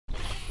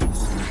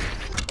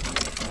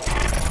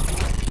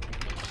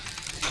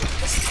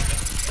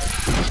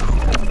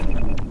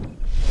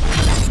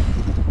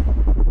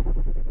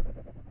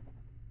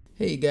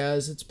Hey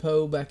guys, it's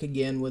Poe back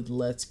again with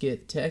Let's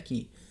Get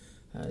Techy.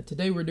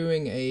 Today we're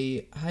doing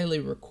a highly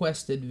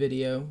requested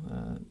video.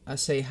 I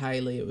say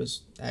highly, it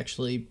was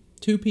actually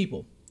two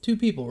people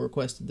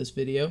requested this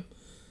video.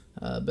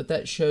 But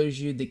that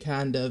shows you the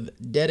kind of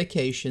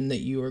dedication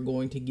that you are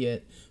going to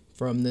get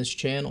from this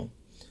channel.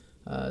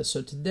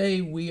 So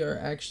today we are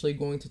actually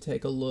going to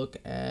take a look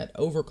at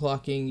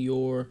overclocking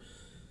your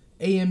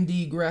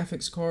AMD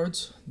graphics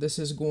cards. This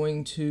is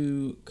going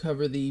to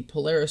cover the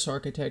Polaris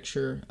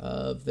architecture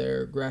of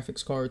their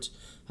graphics cards.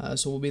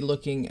 So we'll be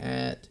looking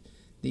at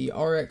the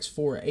RX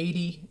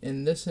 480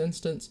 in this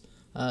instance.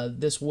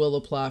 This will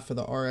apply for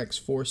the RX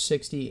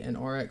 460 and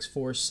RX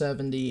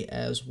 470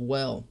 as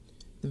well.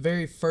 The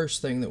very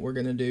first thing that we're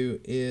going to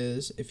do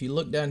is, if you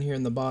look down here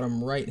in the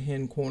bottom right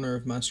hand corner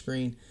of my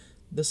screen,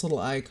 this little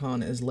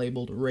icon is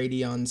labeled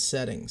Radeon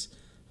settings.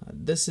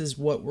 This is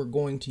what we're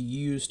going to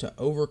use to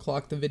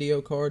overclock the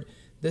video card.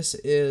 This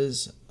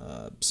is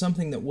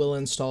something that will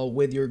install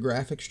with your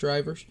graphics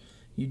drivers.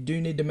 You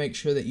do need to make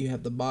sure that you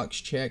have the box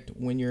checked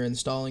when you're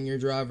installing your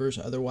drivers,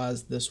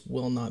 otherwise this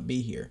will not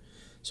be here.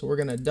 So we're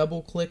going to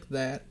double click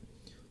that.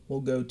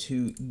 We'll go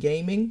to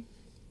Gaming,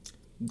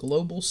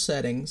 Global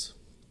Settings,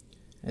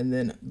 and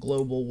then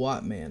Global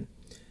WattMan.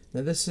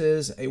 Now this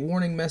is a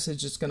warning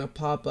message that's going to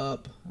pop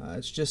up.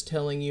 It's just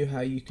telling you how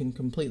you can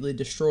completely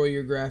destroy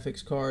your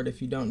graphics card if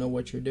you don't know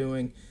what you're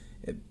doing.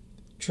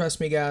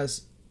 Trust me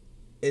guys,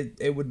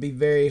 it would be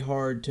very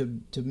hard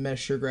to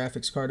mess your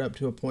graphics card up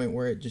to a point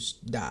where it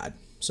just died.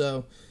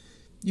 So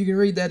you can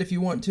read that if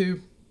you want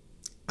to.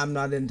 I'm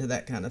not into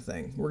that kind of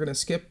thing. We're going to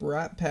skip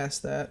right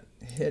past that,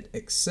 hit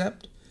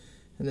accept,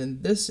 and then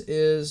this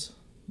is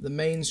the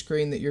main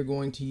screen that you're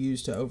going to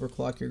use to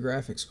overclock your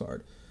graphics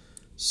card.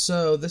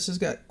 So this has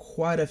got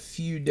quite a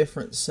few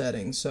different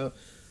settings. So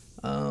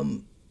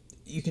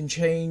you can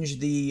change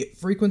the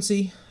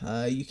frequency.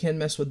 You can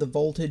mess with the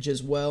voltage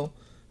as well.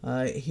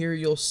 Here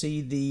you'll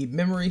see the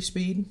memory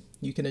speed.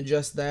 You can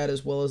adjust that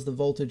as well as the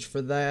voltage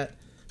for that.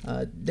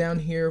 Down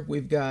here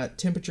we've got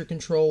temperature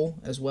control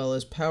as well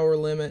as power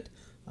limit,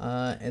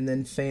 and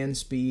then fan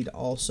speed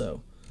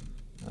also.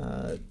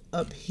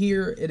 Up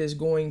here it is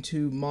going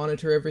to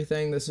monitor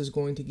everything. This is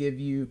going to give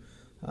you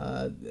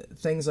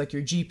things like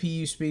your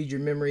GPU speed,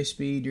 your memory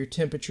speed, your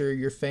temperature,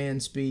 your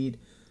fan speed.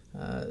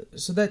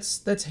 So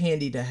that's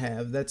handy to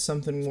have. That's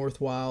something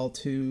worthwhile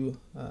to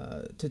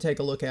take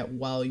a look at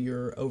while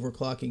you're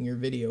overclocking your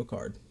video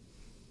card.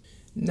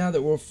 Now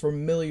that we're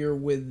familiar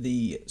with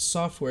the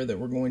software that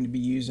we're going to be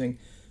using,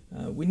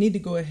 we need to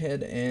go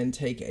ahead and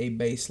take a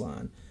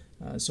baseline.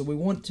 So we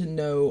want to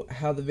know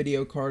how the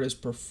video card is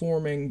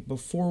performing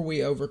before we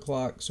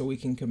overclock, so we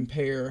can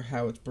compare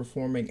how it's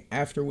performing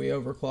after we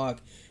overclock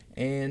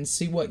and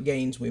see what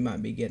gains we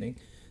might be getting.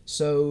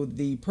 So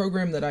the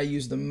program that I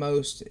use the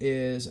most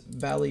is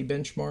Valley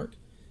Benchmark.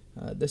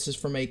 This is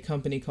from a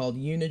company called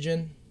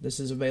Unigen. This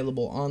is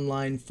available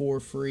online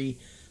for free.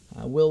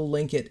 I will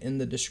link it in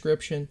the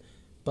description.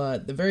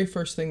 But the very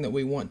first thing that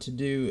we want to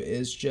do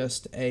is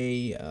just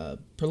a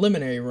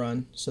preliminary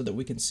run so that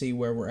we can see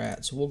where we're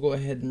at. So we'll go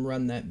ahead and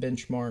run that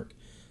benchmark.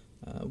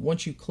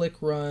 Once you click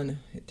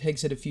run, it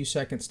takes it a few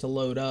seconds to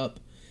load up.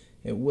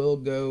 It will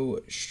go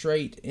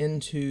straight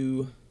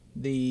into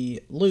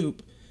the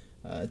loop.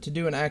 To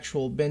do an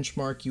actual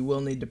benchmark, you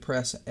will need to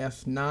press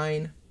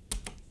F9.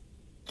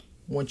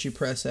 Once you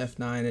press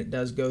F9, it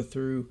does go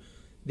through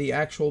the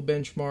actual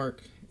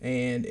benchmark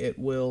and it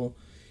will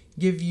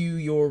give you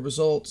your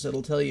results.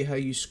 It'll tell you how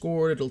you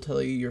scored, it'll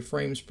tell you your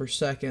frames per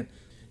second.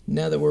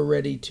 Now that we're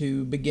ready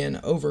to begin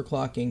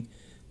overclocking,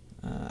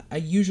 I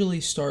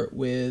usually start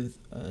with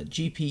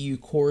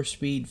GPU core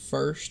speed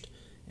first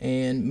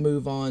and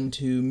move on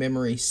to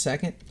memory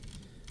second.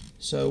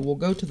 So we'll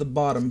go to the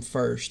bottom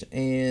first,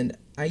 and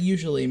I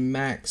usually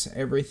max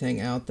everything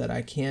out that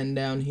I can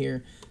down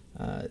here.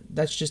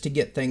 That's just to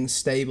get things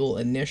stable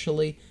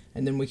initially,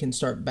 and then we can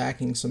start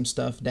backing some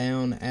stuff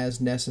down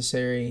as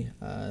necessary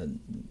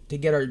to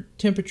get our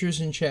temperatures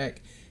in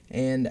check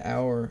and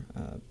our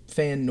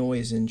fan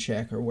noise in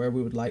check, or where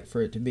we would like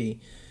for it to be.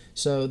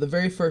 So the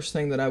very first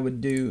thing that I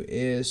would do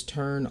is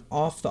turn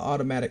off the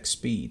automatic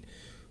speed.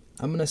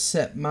 I'm going to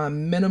set my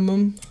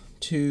minimum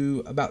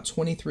to about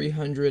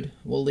 2300.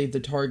 We'll leave the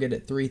target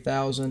at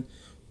 3000.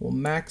 We'll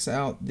max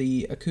out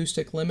the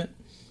acoustic limit.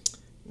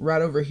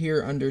 Right over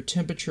here under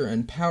temperature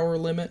and power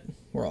limit,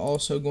 we're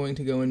also going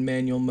to go in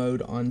manual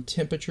mode on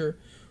temperature.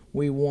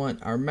 We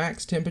want our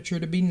max temperature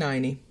to be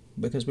 90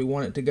 because we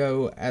want it to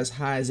go as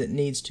high as it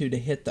needs to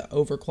hit the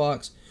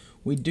overclocks.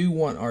 We do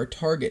want our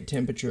target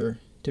temperature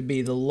to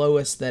be the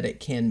lowest that it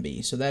can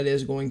be. So that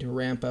is going to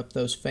ramp up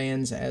those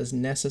fans as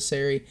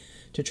necessary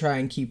to try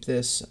and keep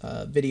this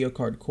video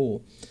card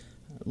cool.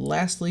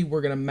 Lastly,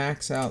 we're going to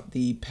max out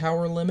the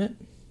power limit.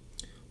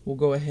 We'll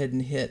go ahead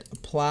and hit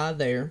apply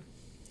there.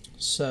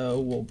 So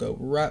we'll go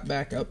right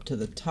back up to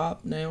the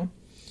top now.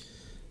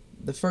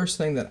 The first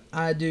thing that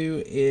I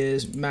do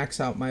is max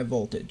out my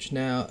voltage.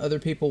 Now other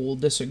people will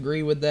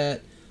disagree with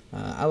that.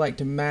 I like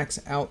to max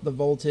out the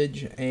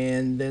voltage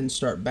and then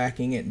start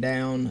backing it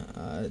down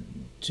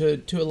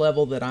to a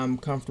level that I'm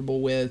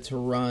comfortable with to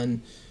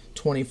run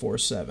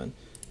 24/7.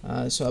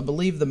 So I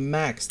believe the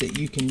max that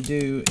you can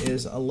do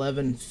is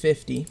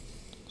 1150.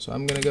 So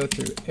I'm going to go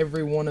through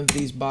every one of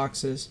these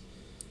boxes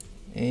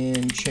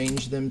and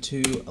change them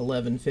to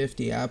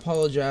 1150. I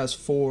apologize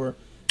for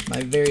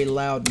my very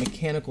loud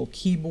mechanical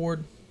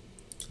keyboard.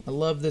 I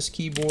love this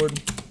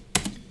keyboard,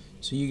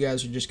 so you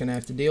guys are just going to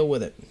have to deal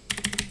with it.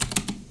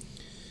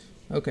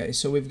 Okay,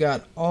 so we've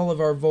got all of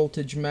our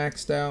voltage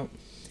maxed out.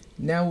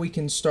 Now we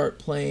can start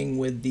playing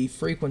with the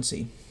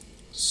frequency.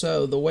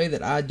 So the way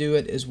that I do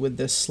it is with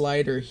this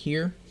slider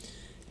here,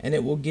 and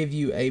it will give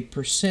you a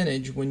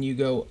percentage when you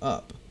go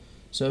up.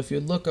 So if you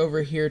look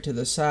over here to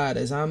the side,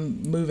 as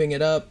I'm moving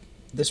it up,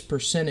 this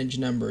percentage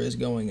number is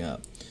going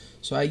up.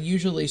 So I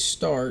usually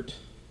start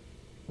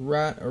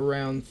right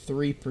around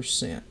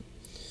 3%.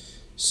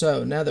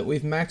 So now that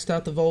we've maxed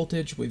out the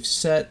voltage, we've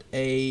set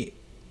a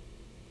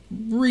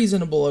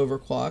reasonable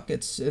overclock.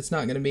 It's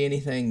not going to be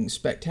anything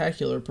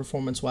spectacular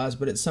performance-wise,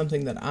 but it's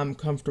something that I'm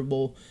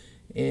comfortable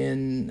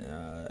in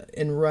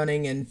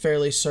running and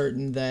fairly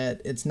certain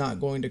that it's not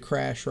going to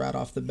crash right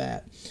off the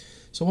bat.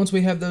 So once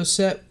we have those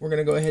set, we're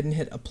going to go ahead and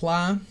hit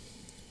apply.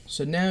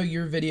 So now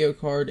your video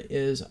card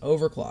is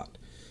overclocked.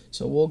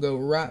 So we'll go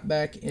right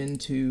back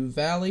into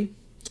Valley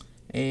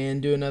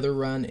and do another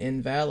run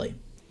in Valley.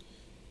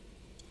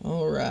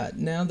 Alright,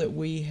 now that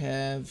we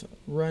have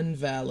run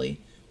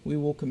Valley, we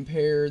will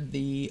compare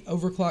the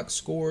overclock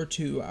score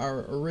to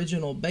our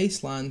original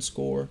baseline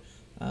score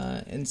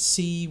and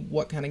see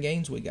what kind of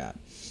gains we got.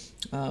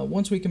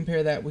 Once we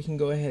compare that, we can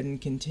go ahead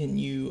and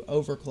continue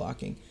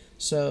overclocking.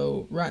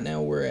 So right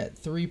now we're at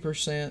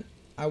 3%.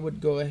 I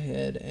would go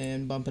ahead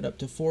and bump it up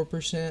to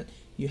 4%.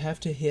 You have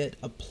to hit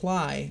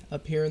apply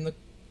up here in the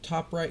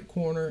top right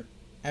corner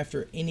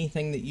after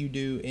anything that you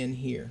do in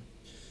here.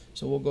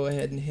 So we'll go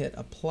ahead and hit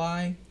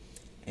apply,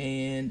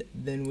 and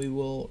then we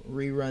will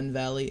rerun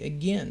Valley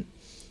again.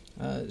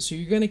 So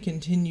you're going to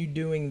continue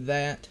doing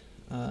that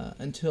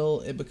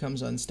until it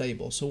becomes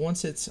unstable. So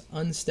once it's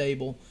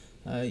unstable,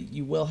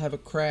 you will have a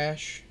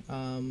crash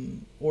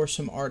or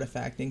some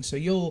artifacting. So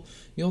you'll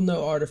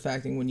know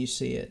artifacting when you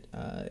see it.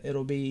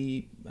 It'll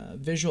be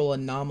visual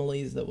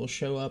anomalies that will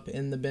show up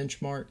in the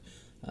benchmark.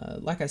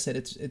 Like I said,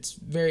 it's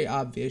very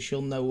obvious.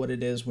 You'll know what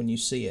it is when you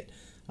see it.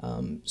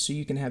 So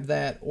you can have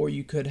that, or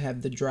you could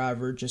have the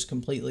driver just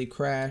completely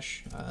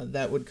crash.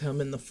 That would come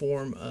in the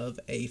form of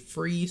a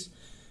freeze.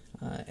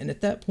 And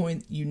at that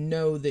point, you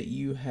know that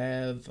you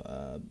have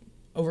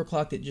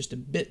overclocked it just a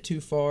bit too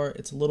far.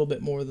 It's a little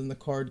bit more than the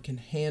card can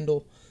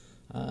handle.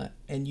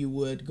 And you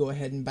would go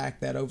ahead and back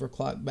that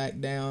overclock back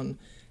down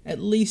at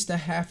least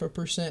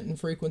 0.5% in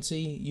frequency.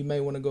 You may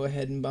want to go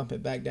ahead and bump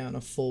it back down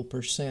a full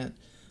percent.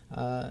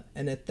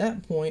 And at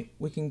that point,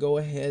 we can go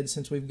ahead,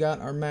 since we've got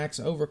our max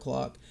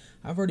overclock,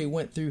 I've already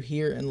went through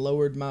here and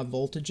lowered my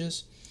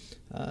voltages.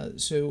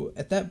 So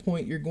at that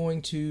point, you're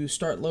going to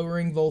start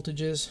lowering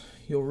voltages.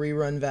 You'll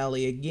rerun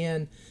Valley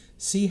again,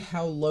 see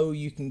how low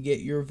you can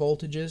get your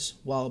voltages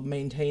while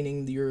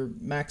maintaining your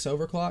max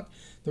overclock.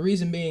 The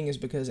reason being is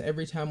because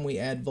every time we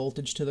add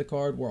voltage to the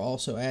card, we're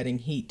also adding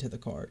heat to the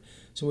card.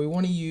 So we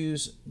want to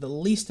use the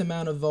least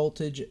amount of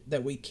voltage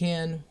that we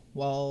can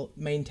while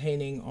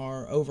maintaining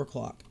our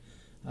overclock.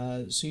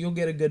 So you'll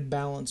get a good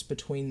balance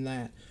between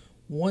that.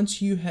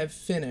 Once you have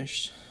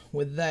finished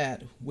with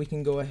that, we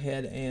can go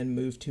ahead and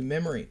move to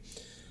memory.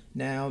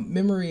 Now,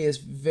 memory is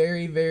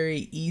very,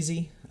 very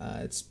easy.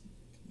 It's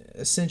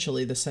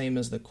essentially the same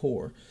as the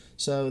core.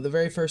 So the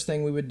very first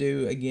thing we would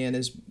do again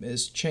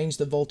is change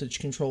the voltage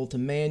control to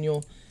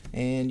manual,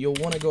 and you'll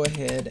want to go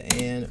ahead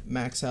and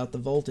max out the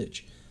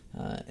voltage.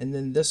 And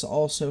then this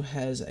also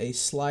has a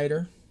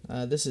slider.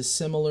 This is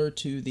similar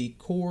to the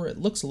core. It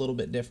looks a little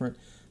bit different,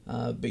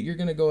 but you're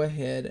going to go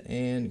ahead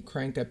and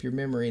crank up your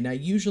memory. Now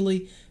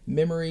usually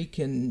memory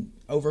can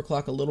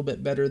overclock a little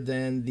bit better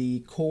than the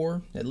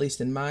core, at least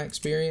in my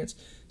experience.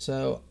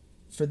 So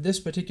for this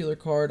particular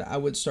card, I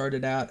would start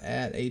it out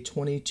at a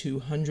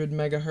 2200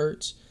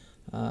 megahertz,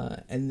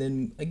 and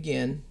then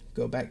again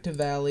go back to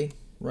Valley,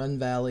 run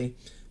Valley,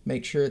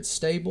 make sure it's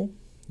stable.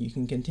 You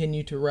can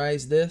continue to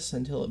rise this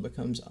until it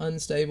becomes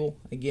unstable.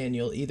 Again,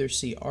 you'll either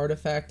see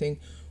artifacting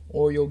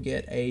or you'll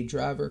get a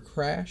driver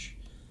crash.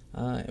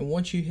 And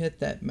once you hit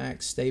that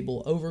max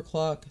stable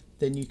overclock,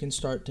 then you can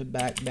start to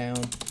back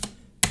down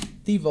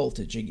the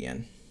voltage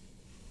again.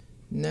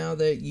 Now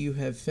that you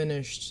have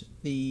finished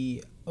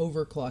the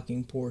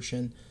overclocking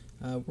portion,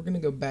 we're going to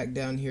go back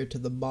down here to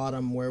the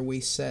bottom where we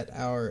set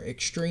our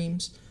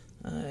extremes,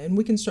 and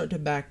we can start to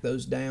back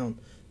those down.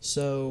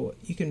 So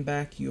you can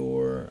back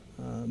your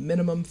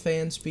minimum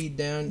fan speed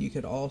down. You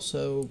could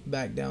also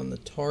back down the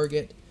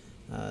target.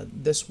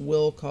 This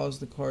will cause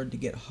the card to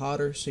get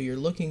hotter, so you're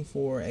looking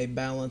for a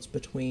balance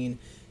between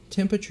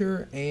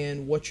temperature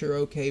and what you're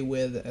okay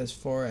with as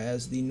far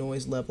as the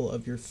noise level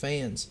of your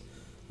fans.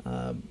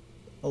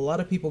 A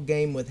lot of people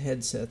game with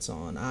headsets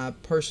on. I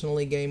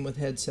personally game with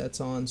headsets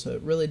on, so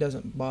it really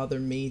doesn't bother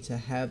me to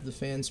have the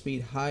fan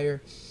speed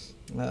higher.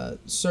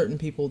 Certain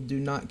people do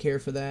not care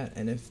for that,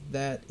 and if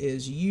that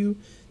is you,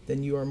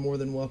 then you are more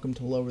than welcome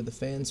to lower the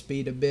fan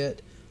speed a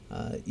bit.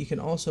 You can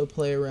also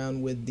play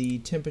around with the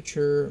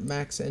temperature,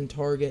 max and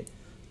target.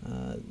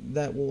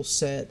 That will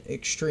set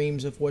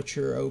extremes of what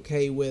you're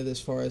okay with as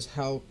far as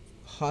how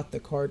hot the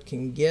card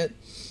can get.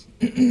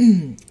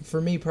 For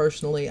me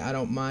personally, I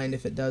don't mind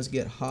if it does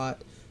get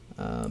hot,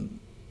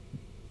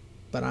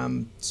 but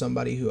I'm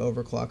somebody who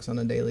overclocks on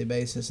a daily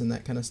basis, and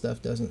that kind of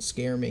stuff doesn't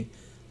scare me.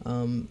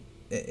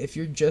 If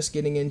you're just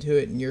getting into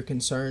it and you're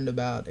concerned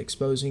about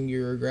exposing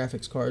your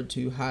graphics card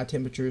to high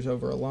temperatures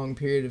over a long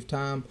period of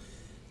time,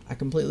 I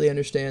completely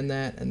understand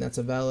that, and that's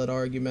a valid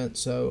argument.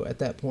 So at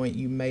that point,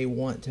 you may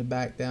want to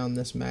back down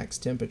this max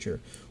temperature.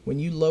 When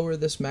you lower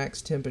this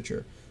max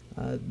temperature,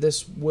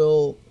 this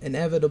will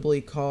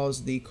inevitably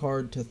cause the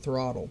card to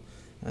throttle,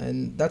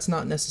 and that's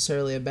not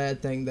necessarily a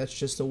bad thing. That's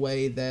just a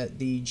way that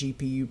the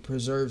GPU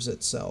preserves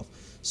itself.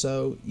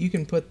 So you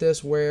can put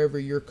this wherever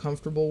you're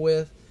comfortable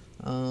with.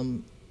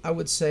 I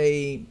would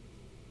say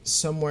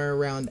somewhere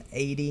around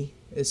 80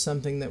 is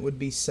something that would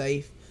be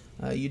safe.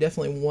 You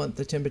definitely want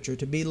the temperature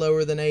to be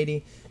lower than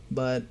 80,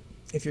 but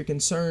if you're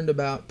concerned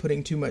about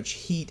putting too much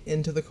heat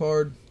into the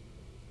card,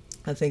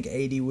 I think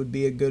 80 would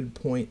be a good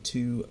point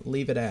to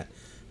leave it at.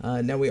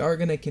 Now we are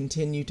going to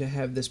continue to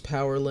have this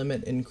power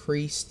limit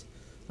increased,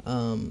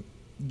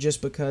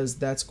 just because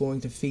that's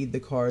going to feed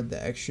the card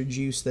the extra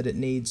juice that it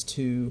needs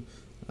to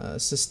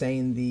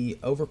sustain the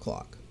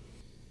overclock.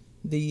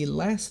 The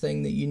last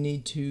thing that you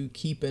need to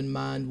keep in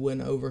mind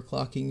when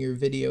overclocking your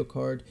video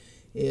card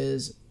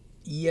is,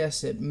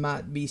 yes, it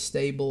might be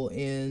stable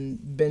in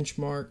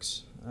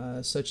benchmarks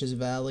such as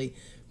Valley,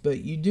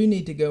 but you do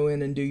need to go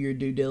in and do your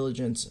due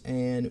diligence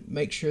and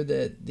make sure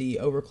that the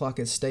overclock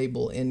is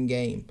stable in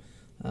game.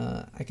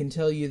 I can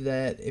tell you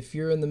that if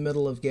you're in the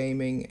middle of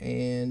gaming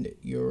and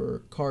your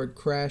card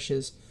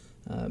crashes,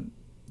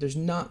 there's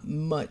not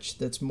much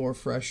that's more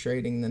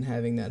frustrating than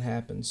having that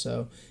happen.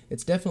 So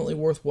it's definitely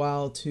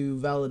worthwhile to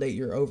validate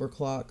your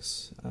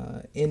overclocks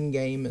in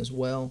game as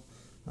well.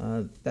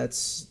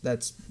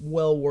 That's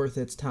well worth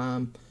its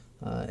time,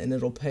 and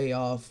it'll pay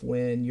off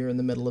when you're in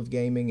the middle of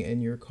gaming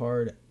and your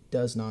card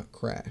does not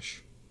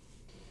crash.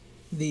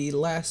 The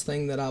last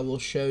thing that I will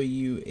show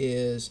you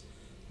is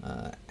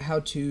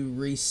how to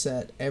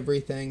reset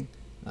everything.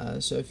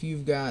 So if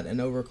you've got an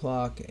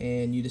overclock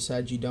and you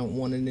decide you don't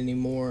want it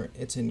anymore,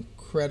 it's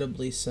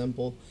incredibly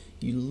simple.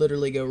 You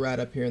literally go right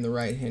up here in the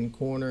right hand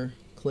corner,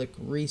 click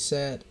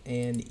reset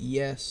and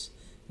yes,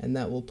 and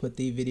that will put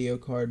the video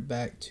card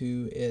back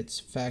to its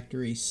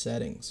factory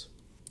settings.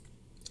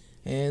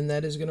 And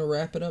that is going to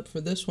wrap it up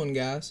for this one,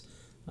 guys.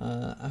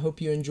 I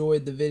hope you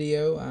enjoyed the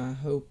video. I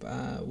hope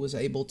I was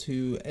able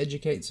to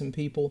educate some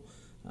people.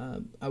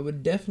 I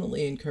would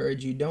definitely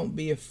encourage you, don't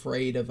be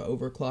afraid of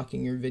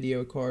overclocking your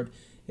video card.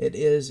 It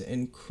is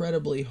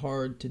incredibly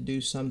hard to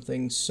do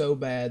something so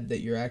bad that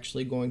you're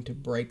actually going to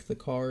break the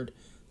card.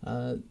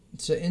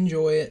 So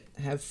enjoy it,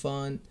 have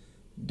fun.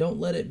 Don't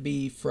let it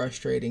be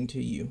frustrating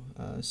to you.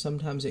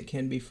 Sometimes it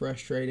can be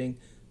frustrating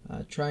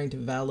trying to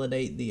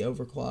validate the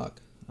overclock,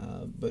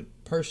 but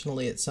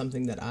personally it's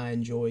something that I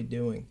enjoy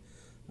doing.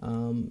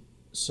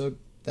 So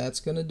that's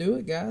going to do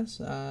it, guys.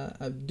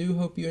 I do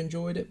hope you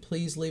enjoyed it.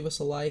 Please leave us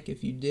a like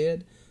if you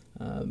did.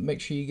 Make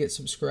sure you get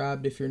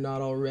subscribed if you're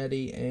not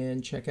already,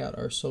 and check out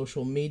our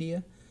social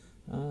media.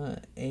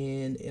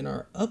 And in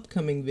our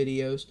upcoming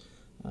videos,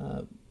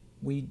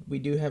 we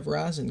do have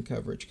Ryzen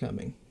coverage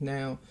coming.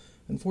 Now,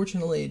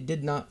 unfortunately, it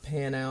did not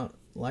pan out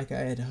like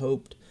I had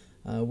hoped.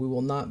 We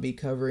will not be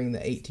covering the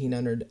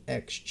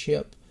 1800X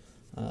chip.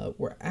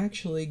 We're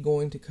actually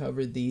going to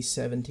cover the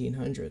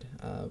 1700,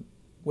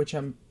 which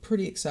I'm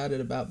pretty excited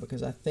about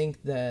because I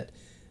think that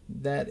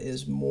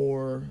is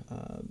more,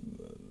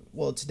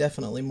 well, it's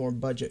definitely more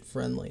budget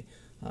friendly.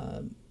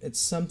 It's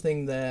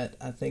something that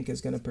I think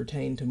is going to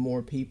pertain to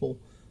more people.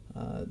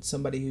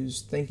 Somebody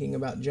who's thinking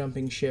about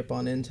jumping ship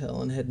on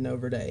Intel and heading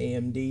over to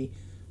AMD.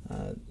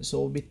 So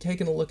we'll be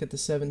taking a look at the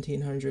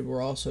 1700.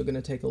 We're also going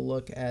to take a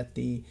look at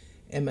the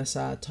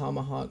MSI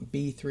Tomahawk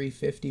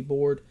B350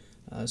 board.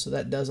 So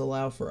that does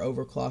allow for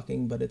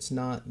overclocking, but it's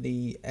not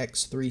the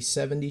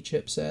X370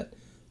 chipset.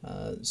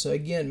 So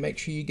again, make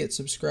sure you get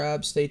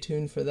subscribed, stay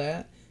tuned for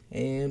that,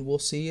 and we'll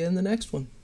see you in the next one.